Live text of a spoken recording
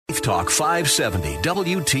Talk 570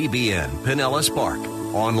 WTBN Pinellas Park.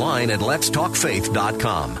 Online at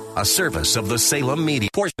letstalkfaith.com, a service of the Salem Media.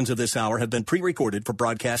 Portions of this hour have been pre-recorded for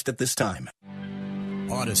broadcast at this time.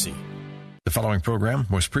 Odyssey. The following program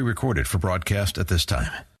was pre-recorded for broadcast at this time.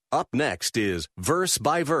 Up next is Verse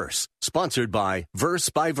by Verse, sponsored by Verse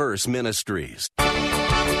Ministries.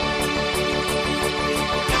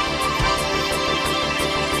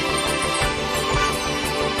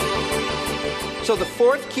 So the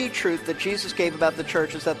fourth key truth that Jesus gave about the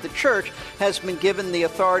church is that the church has been given the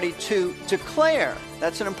authority to declare.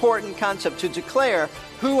 That's an important concept, to declare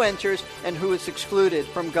who enters and who is excluded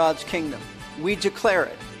from God's kingdom. We declare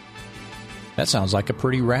it. That sounds like a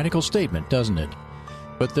pretty radical statement, doesn't it?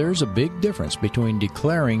 But there's a big difference between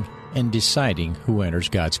declaring and deciding who enters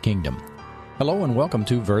God's kingdom. Hello and welcome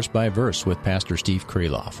to Verse by Verse with Pastor Steve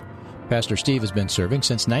Kreloff. Pastor Steve has been serving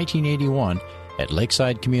since 1981 at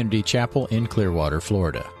Lakeside Community Chapel in Clearwater,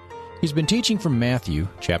 Florida. He's been teaching from Matthew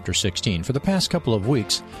chapter 16 for the past couple of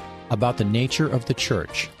weeks about the nature of the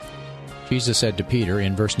church. Jesus said to Peter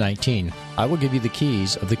in verse 19, "I will give you the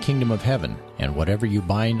keys of the kingdom of heaven, and whatever you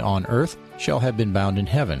bind on earth shall have been bound in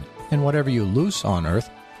heaven, and whatever you loose on earth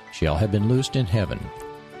shall have been loosed in heaven."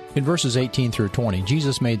 In verses 18 through 20,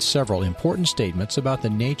 Jesus made several important statements about the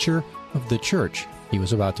nature of the church he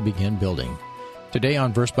was about to begin building. Today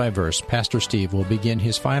on Verse by Verse, Pastor Steve will begin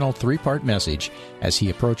his final three-part message as he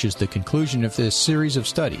approaches the conclusion of this series of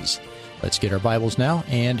studies. Let's get our Bibles now,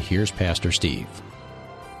 and here's Pastor Steve.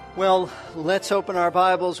 Well, let's open our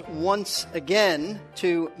Bibles once again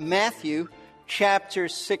to Matthew chapter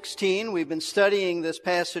 16. We've been studying this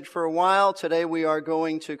passage for a while. Today we are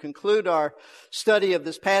going to conclude our study of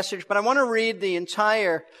this passage, but I want to read the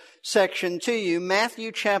entire section to you.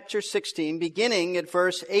 Matthew chapter 16, beginning at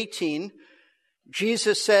verse 18.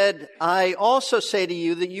 Jesus said, "I also say to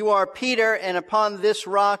you that you are Peter, and upon this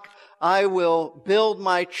rock I will build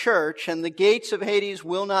my church, and the gates of Hades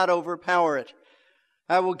will not overpower it.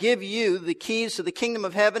 I will give you the keys of the kingdom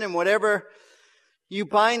of heaven, and whatever you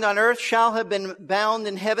bind on earth shall have been bound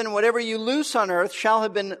in heaven. Whatever you loose on earth shall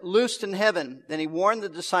have been loosed in heaven." Then he warned the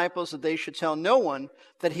disciples that they should tell no one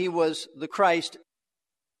that he was the Christ.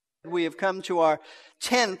 We have come to our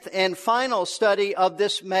 10th and final study of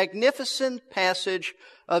this magnificent passage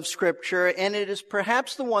of Scripture, and it is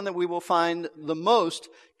perhaps the one that we will find the most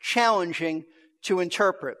challenging to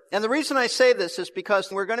interpret. And the reason I say this is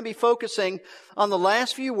because we're going to be focusing on the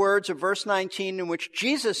last few words of verse 19, in which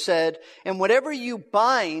Jesus said, "And whatever you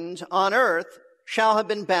bind on earth shall have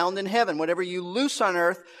been bound in heaven. Whatever you loose on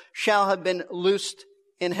earth shall have been loosed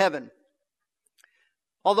in heaven."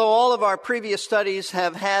 Although all of our previous studies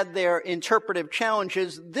have had their interpretive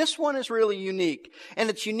challenges, this one is really unique.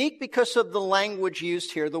 And it's unique because of the language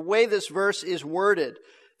used here, the way this verse is worded.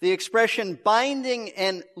 The expression binding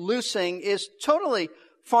and loosing is totally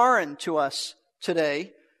foreign to us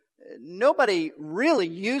today. Nobody really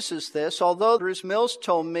uses this, although Bruce Mills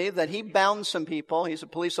told me that he bound some people. He's a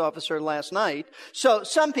police officer last night. So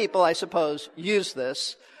some people, I suppose, use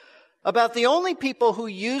this. About the only people who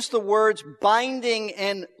use the words binding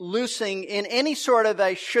and loosing in any sort of,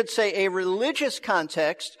 I should say, a religious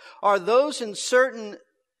context are those in certain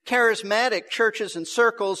charismatic churches and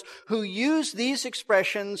circles who use these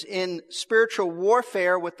expressions in spiritual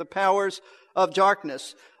warfare with the powers of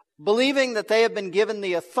darkness, believing that they have been given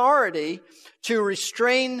the authority to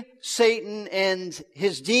restrain Satan and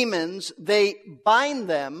his demons. They bind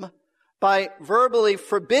them by verbally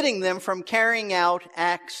forbidding them from carrying out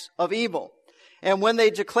acts of evil. And when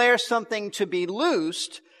they declare something to be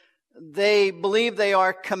loosed, they believe they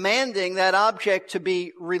are commanding that object to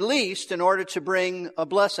be released in order to bring a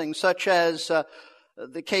blessing, such as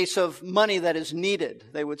the case of money that is needed.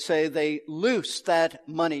 They would say they loose that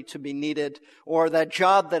money to be needed, or that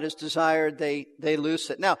job that is desired, they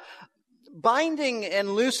loose it. Now, binding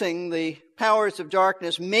and loosing the powers of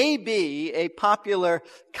darkness may be a popular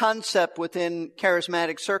concept within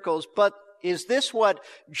charismatic circles, but is this what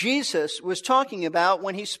Jesus was talking about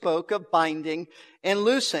when he spoke of binding and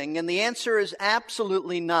loosing? And the answer is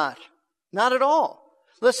absolutely not. Not at all.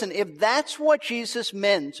 Listen, if that's what Jesus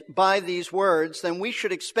meant by these words, then we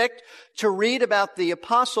should expect to read about the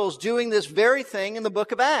apostles doing this very thing in the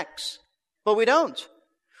book of Acts. But we don't.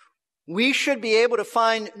 We should be able to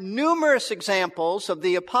find numerous examples of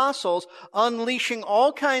the apostles unleashing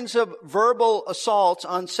all kinds of verbal assaults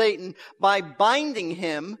on Satan by binding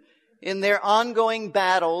him in their ongoing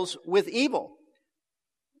battles with evil.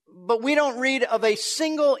 But we don't read of a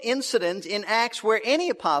single incident in Acts where any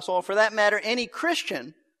apostle, or for that matter, any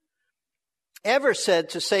Christian, ever said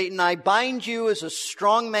to Satan, "I bind you as a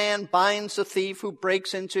strong man binds a thief who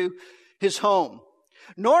breaks into his home."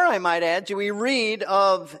 Nor, I might add, do we read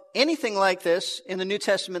of anything like this in the New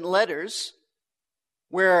Testament letters,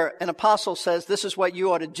 where an apostle says, this is what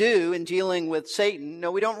you ought to do in dealing with Satan.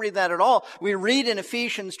 No, we don't read that at all. We read in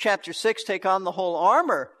Ephesians chapter 6, take on the whole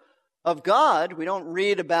armor of God. We don't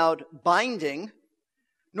read about binding.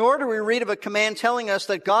 Nor do we read of a command telling us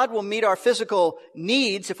that God will meet our physical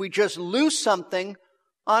needs if we just lose something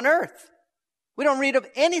on earth. We don't read of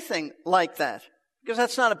anything like that, because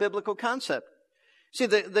that's not a biblical concept. See,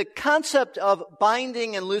 the concept of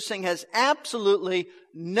binding and loosing has absolutely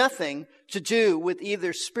nothing to do with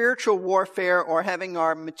either spiritual warfare or having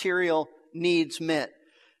our material needs met.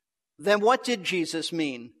 Then what did Jesus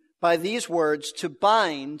mean by these words, to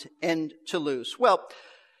bind and to loose? Well,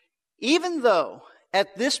 even though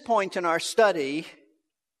at this point in our study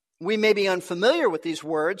we may be unfamiliar with these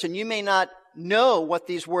words and you may not know what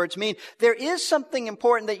these words mean, there is something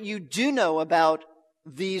important that you do know about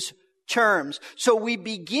these terms. So we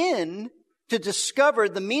begin to discover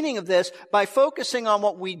the meaning of this by focusing on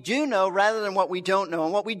what we do know rather than what we don't know.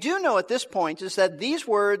 And what we do know at this point is that these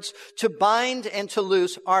words, to bind and to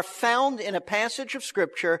loose, are found in a passage of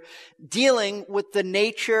Scripture dealing with the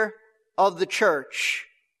nature of the church.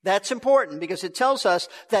 That's important because it tells us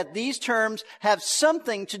that these terms have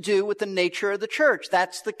something to do with the nature of the church.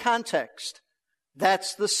 That's the context.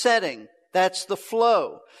 That's the setting. That's the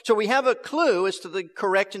flow. So we have a clue as to the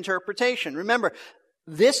correct interpretation. Remember,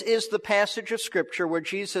 this is the passage of Scripture where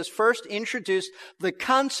Jesus first introduced the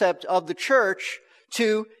concept of the church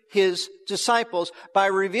to his disciples by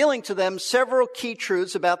revealing to them several key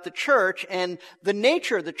truths about the church and the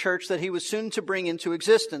nature of the church that he was soon to bring into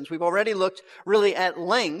existence. We've already looked really at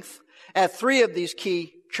length at three of these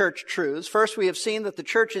key church truths. First, we have seen that the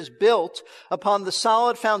church is built upon the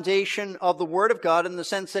solid foundation of the Word of God in the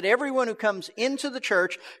sense that everyone who comes into the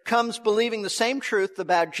church comes believing the same truth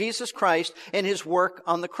about Jesus Christ and his work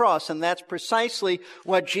on the cross. And that's precisely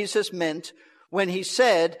what Jesus meant when he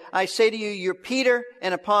said, I say to you, you're Peter,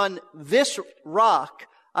 and upon this rock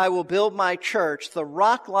I will build my church. The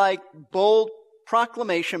rock-like, bold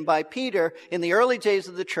proclamation by Peter in the early days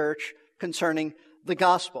of the church concerning the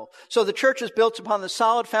gospel. So the church is built upon the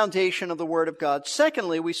solid foundation of the Word of God.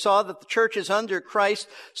 Secondly, we saw that the church is under Christ's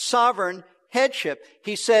sovereign headship.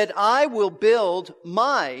 He said, I will build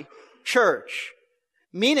my church.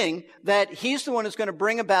 Meaning that he's the one who's going to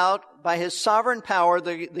bring about, by his sovereign power,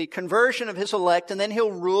 the conversion of his elect, and then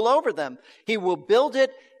he'll rule over them. He will build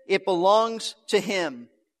it. It belongs to him.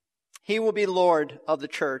 He will be Lord of the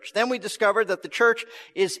church. Then we discovered that the church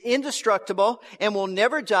is indestructible and will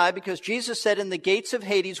never die because Jesus said, and the gates of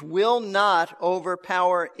Hades will not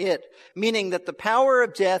overpower it. Meaning that the power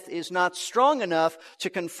of death is not strong enough to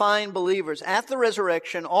confine believers. At the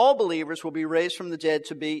resurrection, all believers will be raised from the dead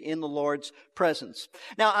to be in the Lord's presence.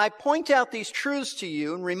 Now, I point out these truths to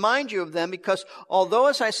you and remind you of them because although,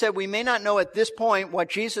 as I said, we may not know at this point what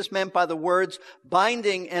Jesus meant by the words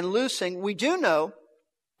binding and loosing, we do know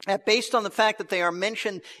that based on the fact that they are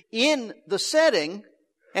mentioned in the setting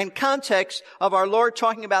and context of our Lord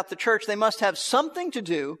talking about the church, they must have something to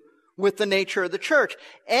do with the nature of the church.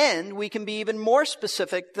 And we can be even more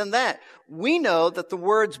specific than that. We know that the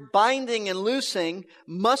words binding and loosing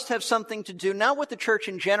must have something to do not with the church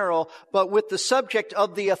in general, but with the subject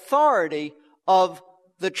of the authority of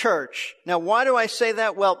the church. Now, why do I say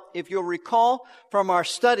that? Well, if you'll recall from our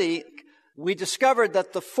study, we discovered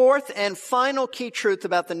that the fourth and final key truth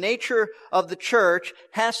about the nature of the church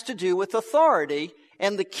has to do with authority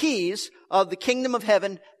and the keys of the kingdom of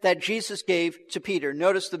heaven that Jesus gave to Peter.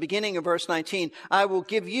 Notice the beginning of verse 19. I will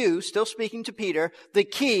give you, still speaking to Peter, the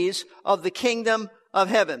keys of the kingdom of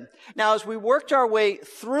heaven. Now, as we worked our way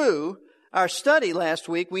through our study last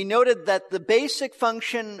week, we noted that the basic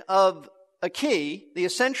function of a key, the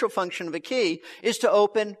essential function of a key, is to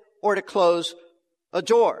open or to close a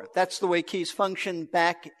door. That's the way keys functioned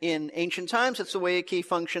back in ancient times. That's the way a key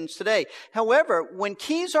functions today. However, when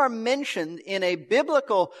keys are mentioned in a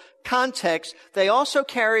biblical context, they also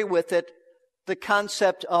carry with it the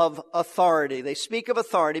concept of authority. They speak of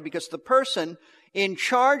authority because the person in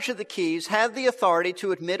charge of the keys have the authority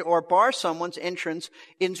to admit or bar someone's entrance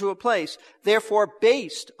into a place. Therefore,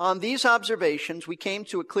 based on these observations, we came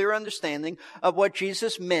to a clear understanding of what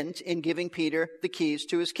Jesus meant in giving Peter the keys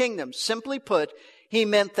to his kingdom. Simply put, he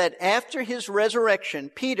meant that after his resurrection,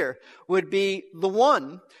 Peter would be the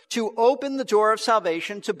one to open the door of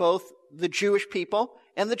salvation to both the Jewish people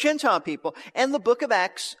and the Gentile people. And the book of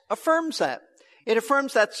Acts affirms that. It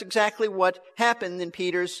affirms that's exactly what happened in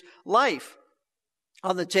Peter's life.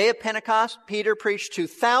 On the day of Pentecost, Peter preached to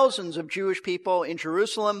thousands of Jewish people in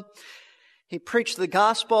Jerusalem. He preached the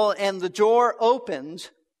gospel, and the door opened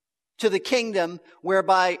to the kingdom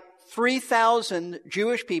whereby 3,000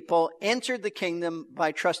 Jewish people entered the kingdom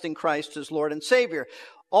by trusting Christ as Lord and Savior.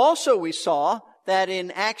 Also, we saw that in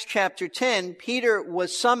Acts chapter 10, Peter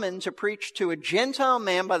was summoned to preach to a Gentile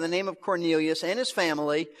man by the name of Cornelius and his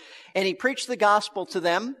family, and he preached the gospel to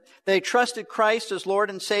them. They trusted Christ as Lord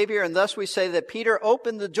and Savior, and thus we say that Peter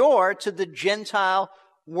opened the door to the Gentile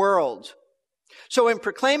world. So in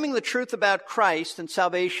proclaiming the truth about Christ and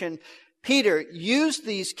salvation, Peter used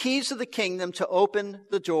these keys of the kingdom to open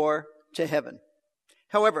the door to heaven.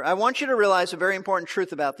 However, I want you to realize a very important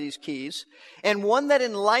truth about these keys, and one that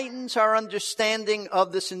enlightens our understanding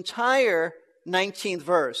of this entire 19th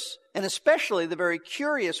verse, and especially the very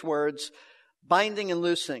curious words, binding and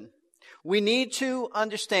loosing. We need to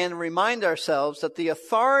understand and remind ourselves that the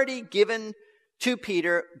authority given to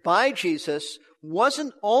Peter by Jesus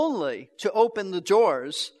wasn't only to open the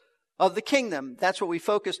doors of the kingdom. That's what we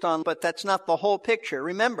focused on, but that's not the whole picture.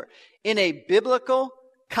 Remember, in a biblical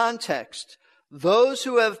context, those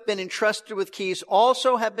who have been entrusted with keys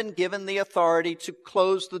also have been given the authority to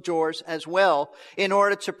close the doors as well in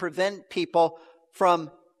order to prevent people from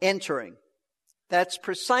entering. That's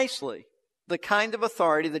precisely the kind of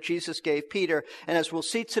authority that Jesus gave Peter. And as we'll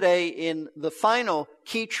see today in the final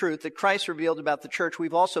key truth that Christ revealed about the church,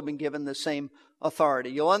 we've also been given the same authority.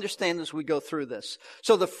 You'll understand as we go through this.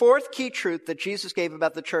 So the fourth key truth that Jesus gave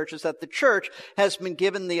about the church is that the church has been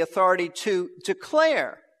given the authority to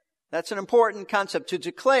declare. That's an important concept, to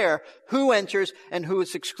declare who enters and who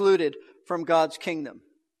is excluded from God's kingdom.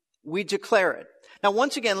 We declare it. Now,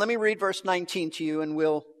 once again, let me read verse 19 to you and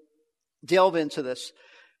we'll delve into this.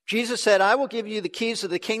 Jesus said, I will give you the keys of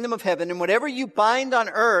the kingdom of heaven, and whatever you bind on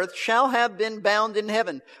earth shall have been bound in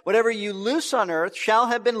heaven. Whatever you loose on earth shall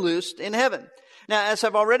have been loosed in heaven. Now, as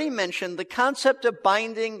I've already mentioned, the concept of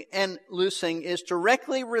binding and loosing is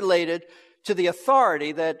directly related to the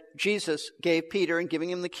authority that Jesus gave Peter in giving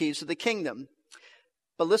him the keys of the kingdom.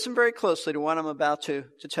 But listen very closely to what I'm about to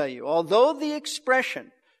tell you. Although the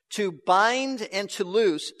expression to bind and to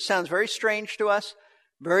loose sounds very strange to us,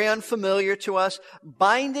 very unfamiliar to us,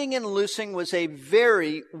 binding and loosing was a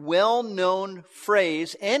very well-known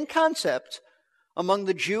phrase and concept among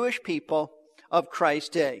the Jewish people of Christ's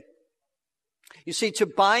day. You see, to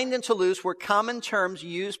bind and to loose were common terms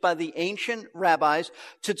used by the ancient rabbis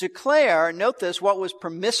to declare, note this, what was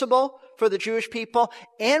permissible for the Jewish people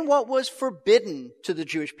and what was forbidden to the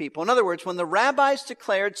Jewish people. In other words, when the rabbis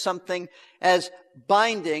declared something as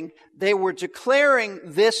binding, they were declaring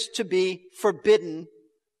this to be forbidden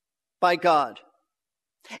by God.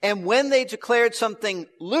 And when they declared something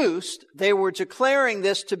loosed, they were declaring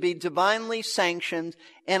this to be divinely sanctioned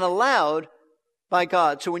and allowed by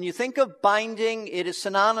God. So when you think of binding, it is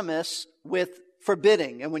synonymous with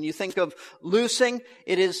forbidding. And when you think of loosing,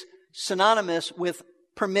 it is synonymous with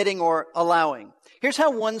permitting or allowing. Here's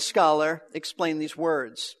how one scholar explained these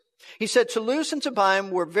words. He said, to loose and to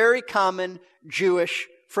bind were very common Jewish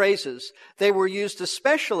phrases. They were used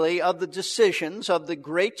especially of the decisions of the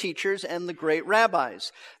great teachers and the great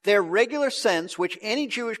rabbis. Their regular sense, which any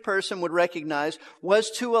Jewish person would recognize, was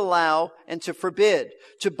to allow and to forbid.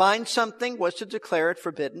 To bind something was to declare it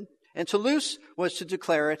forbidden, and to loose was to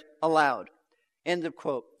declare it allowed. End of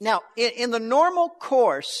quote. Now, in the normal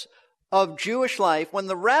course of Jewish life, when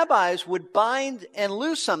the rabbis would bind and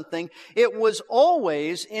loose something, it was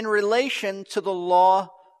always in relation to the law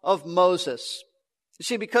of Moses. You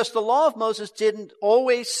see, because the law of Moses didn't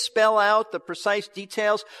always spell out the precise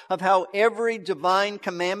details of how every divine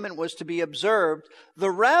commandment was to be observed, the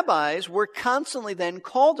rabbis were constantly then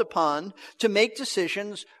called upon to make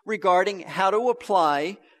decisions regarding how to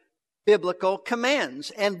apply biblical commands.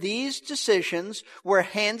 And these decisions were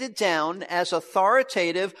handed down as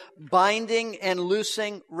authoritative binding and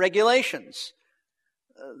loosing regulations.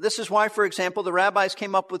 This is why, for example, the rabbis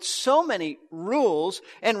came up with so many rules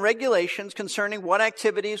and regulations concerning what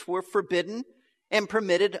activities were forbidden and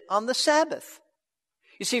permitted on the Sabbath.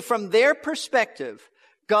 You see, from their perspective,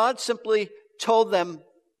 God simply told them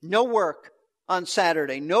no work on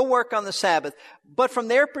Saturday, no work on the Sabbath. But from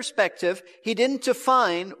their perspective, He didn't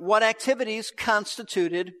define what activities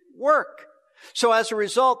constituted work. So as a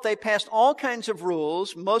result, they passed all kinds of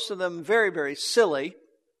rules, most of them very, very silly,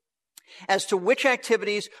 as to which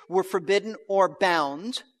activities were forbidden or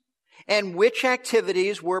bound, and which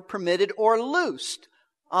activities were permitted or loosed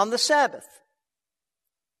on the Sabbath.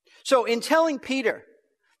 So in telling Peter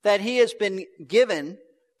that he has been given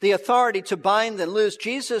the authority to bind and loose,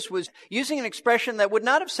 Jesus was using an expression that would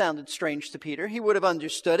not have sounded strange to Peter. He would have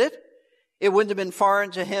understood it. It wouldn't have been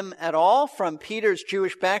foreign to him at all from Peter's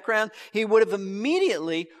Jewish background. He would have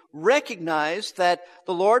immediately recognized that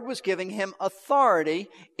the Lord was giving him authority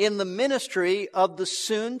in the ministry of the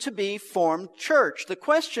soon-to-be formed church. The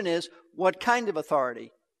question is, what kind of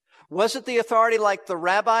authority? Was it the authority like the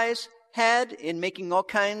rabbis had in making all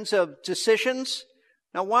kinds of decisions?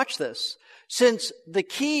 Now watch this. Since the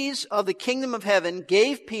keys of the kingdom of heaven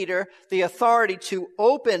gave Peter the authority to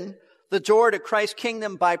open the door to Christ's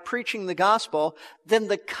kingdom by preaching the gospel, then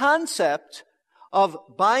the concept of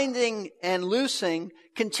binding and loosing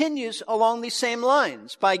continues along these same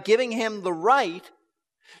lines by giving him the right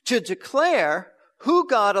to declare who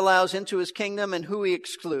God allows into his kingdom and who he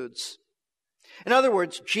excludes. In other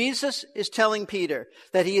words, Jesus is telling Peter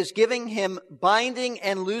that he is giving him binding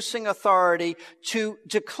and loosing authority to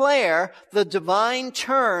declare the divine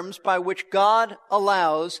terms by which God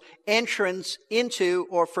allows entrance into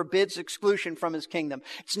or forbids exclusion from his kingdom.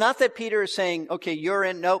 It's not that Peter is saying, okay, you're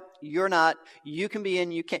in, nope, you're not, you can be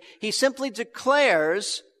in, you can't. He simply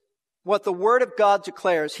declares what the Word of God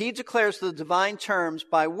declares. He declares the divine terms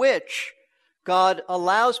by which God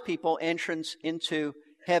allows people entrance into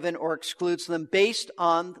heaven or excludes them based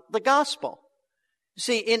on the gospel.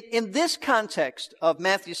 See, in this context of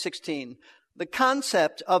Matthew 16, the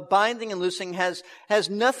concept of binding and loosing has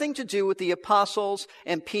nothing to do with the apostles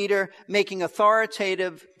and Peter making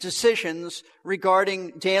authoritative decisions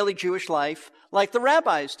regarding daily Jewish life like the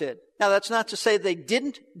rabbis did. Now, that's not to say they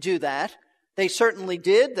didn't do that. They certainly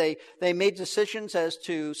did. They made decisions as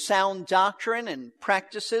to sound doctrine and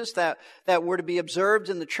practices that were to be observed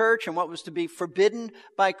in the church and what was to be forbidden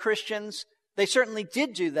by Christians. They certainly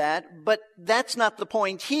did do that, but that's not the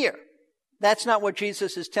point here. That's not what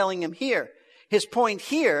Jesus is telling him here. His point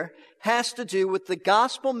here has to do with the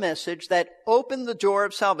gospel message that opened the door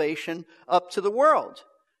of salvation up to the world.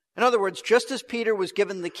 In other words, just as Peter was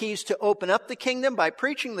given the keys to open up the kingdom by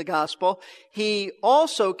preaching the gospel, he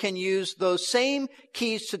also can use those same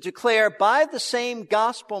keys to declare by the same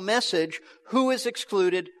gospel message who is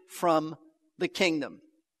excluded from the kingdom.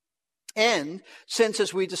 And since,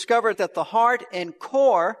 as we discovered, that the heart and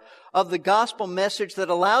core of the gospel message that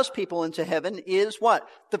allows people into heaven is what?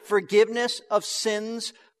 The forgiveness of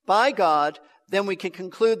sins by God, then we can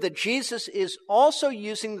conclude that Jesus is also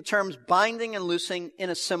using the terms binding and loosing in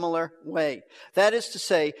a similar way. That is to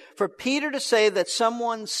say, for Peter to say that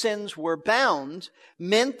someone's sins were bound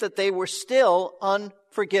meant that they were still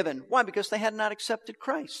unforgiven. Why? Because they had not accepted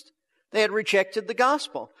Christ. They had rejected the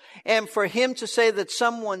gospel. And for him to say that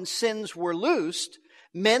someone's sins were loosed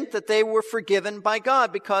meant that they were forgiven by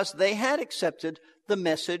God because they had accepted the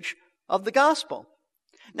message of the gospel.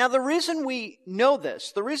 Now, the reason we know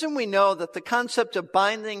this, the reason we know that the concept of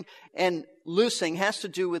binding and loosing has to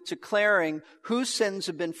do with declaring whose sins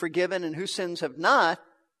have been forgiven and whose sins have not,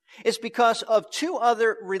 is because of two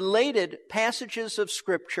other related passages of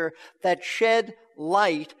Scripture that shed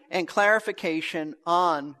light and clarification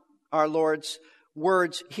on our Lord's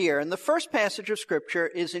words here. And the first passage of Scripture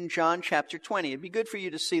is in John chapter 20. It'd be good for you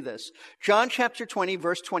to see this. John chapter 20,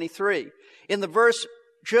 verse 23. In the verse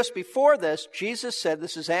just before this, Jesus said,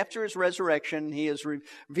 this is after his resurrection, he is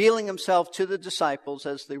revealing himself to the disciples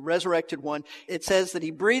as the resurrected one. It says that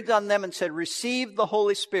he breathed on them and said, receive the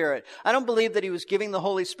Holy Spirit. I don't believe that he was giving the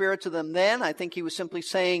Holy Spirit to them then. I think he was simply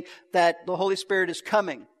saying that the Holy Spirit is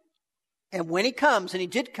coming. And when he comes, and he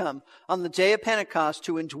did come on the day of Pentecost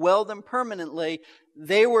to indwell them permanently,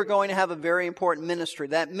 they were going to have a very important ministry.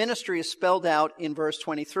 That ministry is spelled out in verse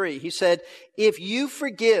 23. He said, if you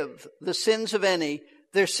forgive the sins of any,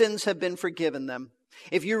 their sins have been forgiven them.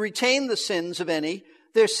 If you retain the sins of any,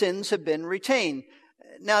 their sins have been retained.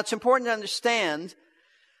 Now, it's important to understand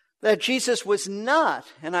that Jesus was not,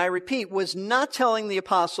 and I repeat, was not telling the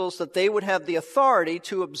apostles that they would have the authority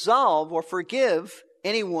to absolve or forgive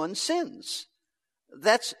anyone's sins.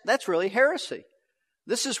 That's really heresy.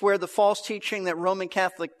 This is where the false teaching that Roman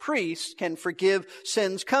Catholic priests can forgive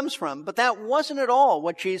sins comes from. But that wasn't at all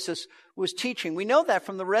what Jesus was teaching. We know that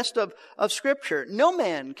from the rest of Scripture. No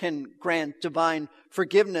man can grant divine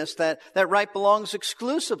forgiveness. That right belongs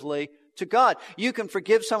exclusively to God. You can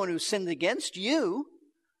forgive someone who sinned against you,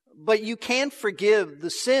 but you can't forgive the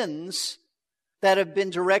sins that have been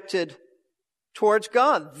directed towards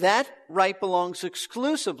God. That right belongs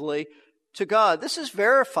exclusively to God. This is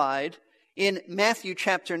verified in Matthew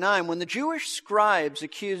chapter 9, when the Jewish scribes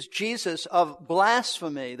accused Jesus of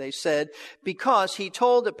blasphemy, they said, because he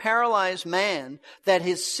told a paralyzed man that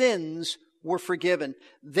his sins were forgiven.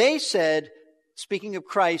 They said, speaking of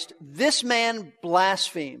Christ, this man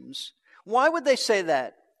blasphemes. Why would they say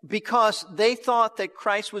that? Because they thought that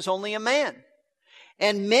Christ was only a man.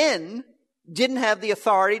 And men didn't have the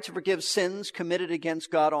authority to forgive sins committed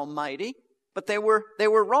against God Almighty, but they were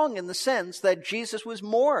wrong in the sense that Jesus was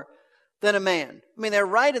more than a man. I mean, they're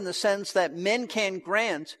right in the sense that men can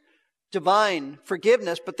grant divine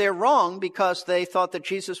forgiveness, but they're wrong because they thought that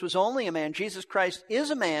Jesus was only a man. Jesus Christ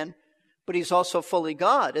is a man, but he's also fully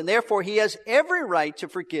God, and therefore he has every right to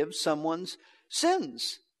forgive someone's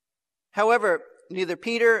sins. However, neither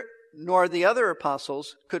Peter nor the other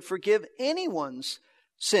apostles could forgive anyone's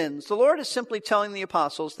sins. The Lord is simply telling the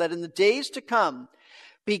apostles that in the days to come,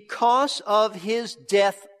 because of his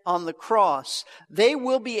death on the cross, they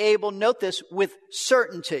will be able, note this, with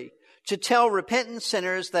certainty, to tell repentant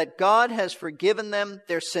sinners that God has forgiven them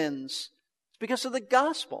their sins. It's because of the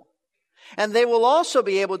gospel. And they will also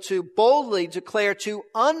be able to boldly declare to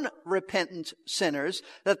unrepentant sinners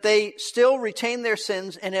that they still retain their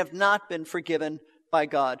sins and have not been forgiven by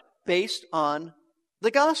God, based on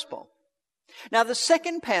the gospel. Now, the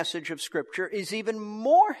second passage of Scripture is even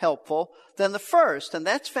more helpful than the first, and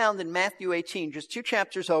that's found in Matthew 18, just 2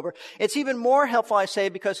 chapters over. It's even more helpful, I say,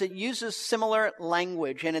 because it uses similar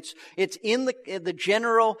language, and it's in the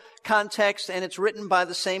general context, and it's written by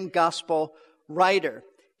the same gospel writer.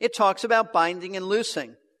 It talks about binding and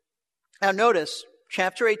loosing. Now, notice,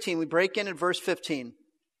 chapter 18, we break in at verse 15.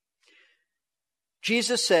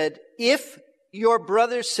 Jesus said, "If your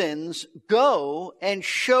brother sins, go and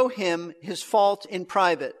show him his fault in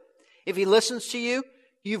private. If he listens to you,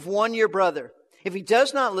 you've won your brother. If he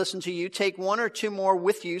does not listen to you, take 1 or 2 more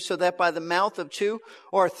with you, so that by the mouth of 2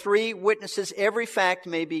 or 3 witnesses every fact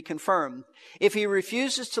may be confirmed. If he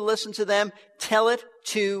refuses to listen to them, tell it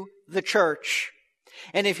to the church.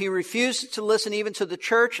 And if he refuses to listen even to the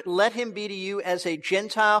church, let him be to you as a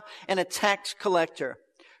Gentile and a tax collector.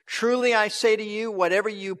 Truly I say to you, whatever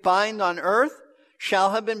you bind on earth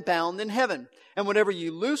shall have been bound in heaven, and whatever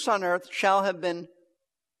you loose on earth shall have been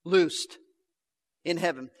loosed in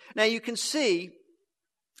heaven." Now you can see,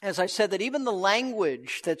 as I said, that even the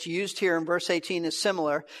language that's used here in verse 18 is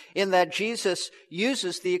similar, in that Jesus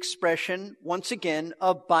uses the expression, once again,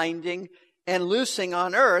 of binding and loosing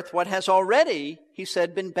on earth what has already, he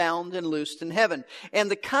said, been bound and loosed in heaven. And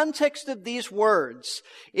the context of these words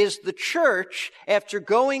is the church, after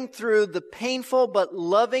going through the painful but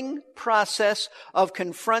loving process of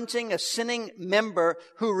confronting a sinning member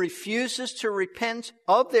who refuses to repent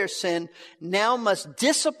of their sin, now must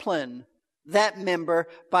discipline that member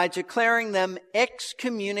by declaring them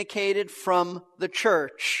excommunicated from the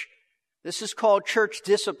church. This is called church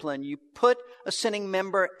discipline. You put a sinning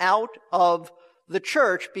member out of the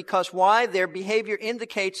church because why? Their behavior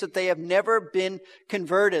indicates that they have never been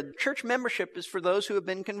converted. Church membership is for those who have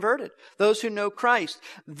been converted, those who know Christ.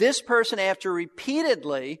 This person, after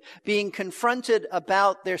repeatedly being confronted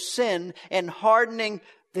about their sin and hardening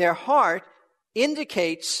their heart,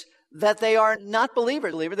 indicates that they are not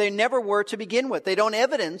believers. They never were to begin with. They don't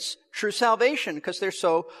evidence true salvation because they're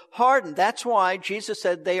so hardened. That's why Jesus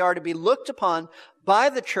said they are to be looked upon by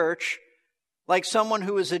the church like someone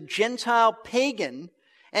who is a Gentile pagan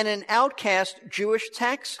and an outcast Jewish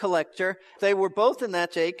tax collector. They were both in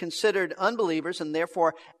that day considered unbelievers and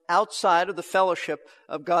therefore outside of the fellowship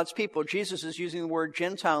of God's people. Jesus is using the word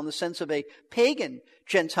Gentile in the sense of a pagan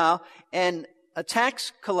Gentile, and a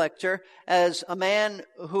tax collector as a man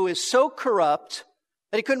who is so corrupt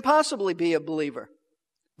that he couldn't possibly be a believer.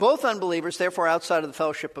 Both unbelievers, therefore, outside of the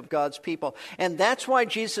fellowship of God's people. And that's why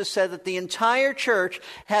Jesus said that the entire church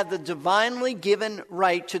had the divinely given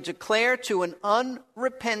right to declare to an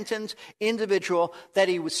unrepentant individual that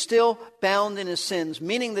he was still bound in his sins,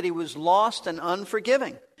 meaning that he was lost and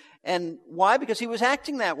unforgiving. And why? Because he was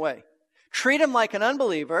acting that way. Treat him like an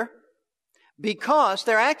unbeliever, because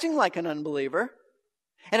they're acting like an unbeliever.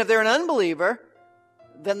 And if they're an unbeliever,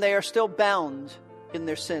 then they are still bound in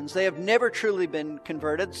their sins. They have never truly been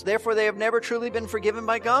converted. Therefore, they have never truly been forgiven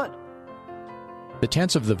by God. The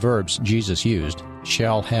tense of the verbs Jesus used,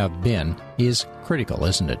 shall have been, is critical,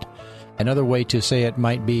 isn't it? Another way to say it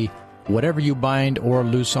might be, whatever you bind or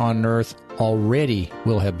loose on earth already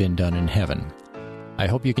will have been done in heaven. I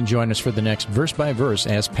hope you can join us for the next verse by verse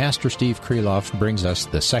as Pastor Steve Kreloff brings us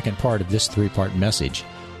the second part of this 3-part message,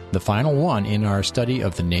 the final one in our study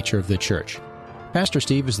of the nature of the church. Pastor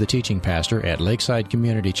Steve is the teaching pastor at Lakeside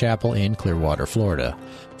Community Chapel in Clearwater, Florida.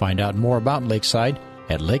 Find out more about Lakeside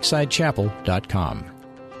at lakesidechapel.com.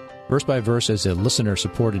 Verse by Verse is a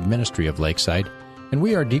listener-supported ministry of Lakeside, and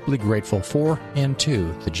we are deeply grateful for and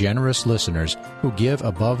to the generous listeners who give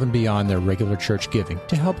above and beyond their regular church giving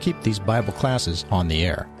to help keep these Bible classes on the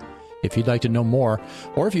air. If you'd like to know more,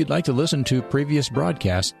 or if you'd like to listen to previous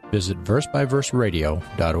broadcasts, visit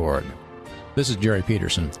versebyverseradio.org. This is Jerry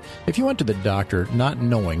Peterson. If you went to the doctor not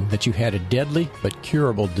knowing that you had a deadly but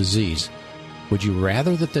curable disease, would you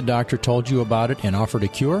rather that the doctor told you about it and offered a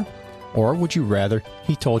cure? Or would you rather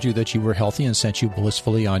he told you that you were healthy and sent you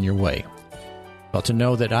blissfully on your way? Well, to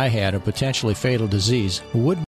know that I had a potentially fatal disease would